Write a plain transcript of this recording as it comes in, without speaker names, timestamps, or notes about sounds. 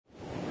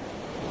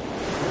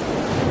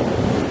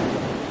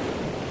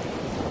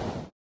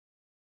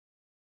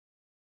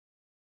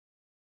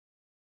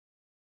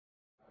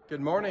Good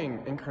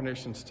morning,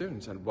 Incarnation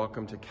students, and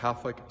welcome to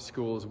Catholic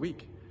Schools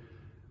Week.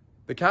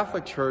 The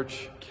Catholic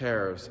Church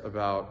cares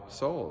about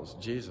souls.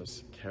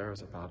 Jesus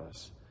cares about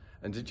us.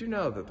 And did you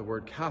know that the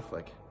word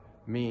Catholic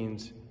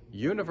means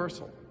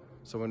universal?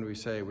 So when we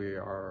say we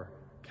are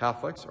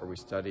Catholics or we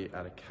study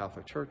at a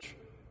Catholic church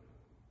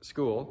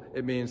school,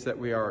 it means that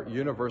we are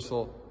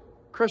universal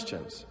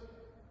Christians.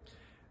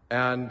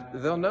 And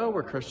they'll know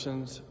we're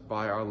Christians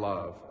by our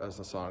love, as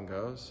the song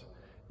goes.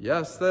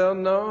 Yes, they'll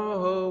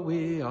know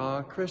we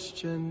are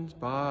Christians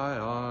by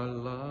our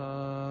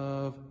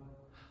love.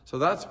 So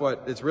that's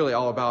what it's really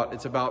all about.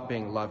 It's about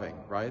being loving,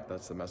 right?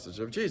 That's the message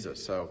of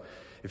Jesus. So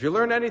if you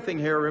learn anything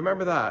here,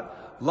 remember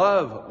that.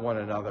 Love one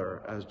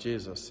another as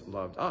Jesus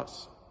loved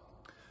us.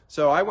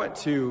 So I went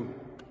to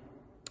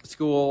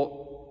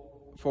school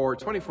for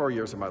 24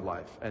 years of my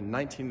life, and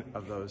 19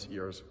 of those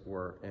years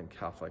were in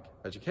Catholic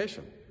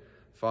education,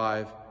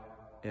 5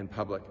 in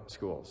public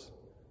schools.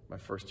 My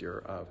first year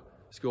of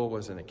school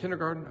was in a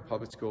kindergarten, a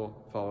public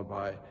school, followed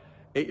by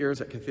 8 years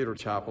at Cathedral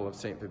Chapel of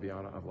St.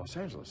 Vibiana of Los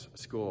Angeles, a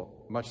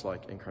school much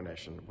like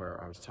Incarnation,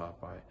 where I was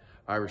taught by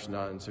Irish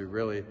nuns who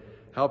really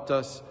helped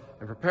us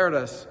and prepared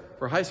us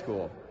for high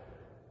school.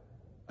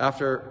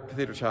 After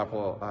Cathedral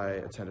Chapel, I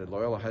attended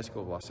Loyola High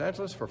School of Los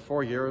Angeles for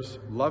 4 years,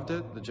 loved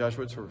it. The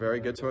Jesuits were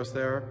very good to us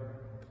there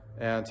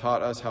and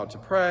taught us how to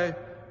pray,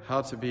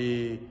 how to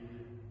be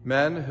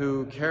men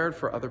who cared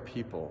for other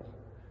people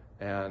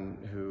and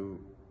who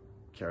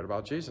cared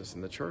about Jesus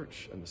and the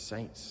church and the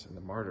saints and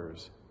the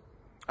martyrs.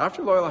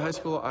 After Loyola High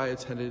School, I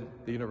attended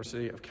the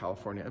University of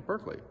California at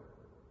Berkeley,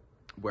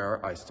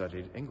 where I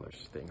studied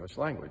English, the English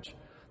language,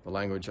 the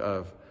language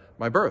of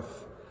my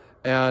birth,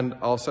 and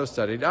also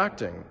studied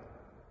acting.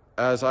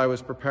 As I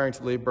was preparing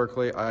to leave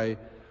Berkeley, I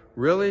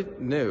really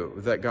knew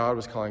that God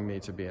was calling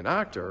me to be an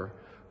actor,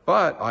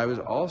 but I was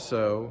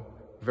also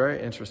very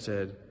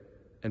interested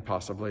in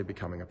possibly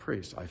becoming a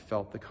priest. I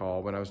felt the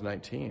call when I was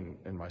 19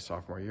 in my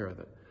sophomore year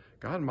that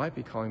God might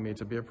be calling me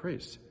to be a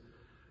priest.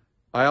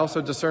 I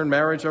also discerned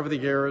marriage over the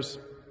years.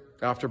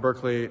 After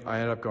Berkeley, I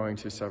ended up going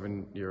to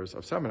 7 years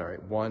of seminary,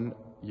 1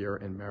 year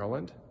in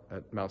Maryland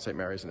at Mount St.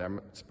 Mary's in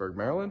Emmitsburg,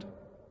 Maryland.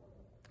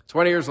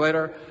 20 years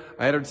later,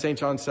 I entered St.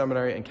 John's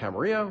Seminary in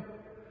Camarillo.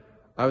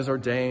 I was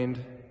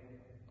ordained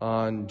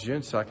on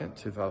June 2nd,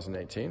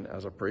 2018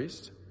 as a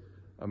priest,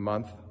 a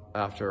month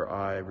after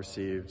I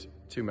received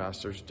 2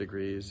 master's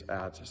degrees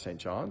at St.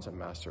 John's, a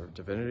Master of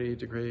Divinity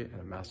degree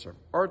and a Master of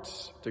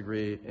Arts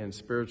degree in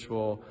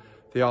spiritual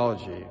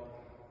theology.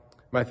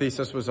 My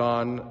thesis was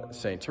on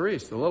St.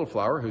 Therese, the little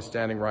flower, who's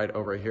standing right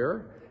over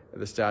here.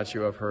 The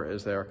statue of her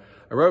is there.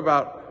 I wrote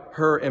about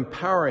her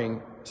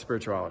empowering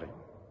spirituality.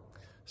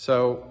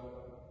 So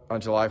on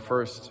July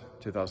 1st,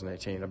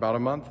 2018, about a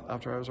month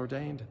after I was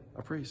ordained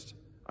a priest,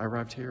 I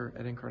arrived here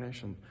at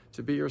Incarnation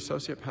to be your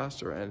associate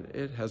pastor, and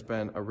it has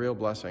been a real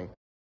blessing.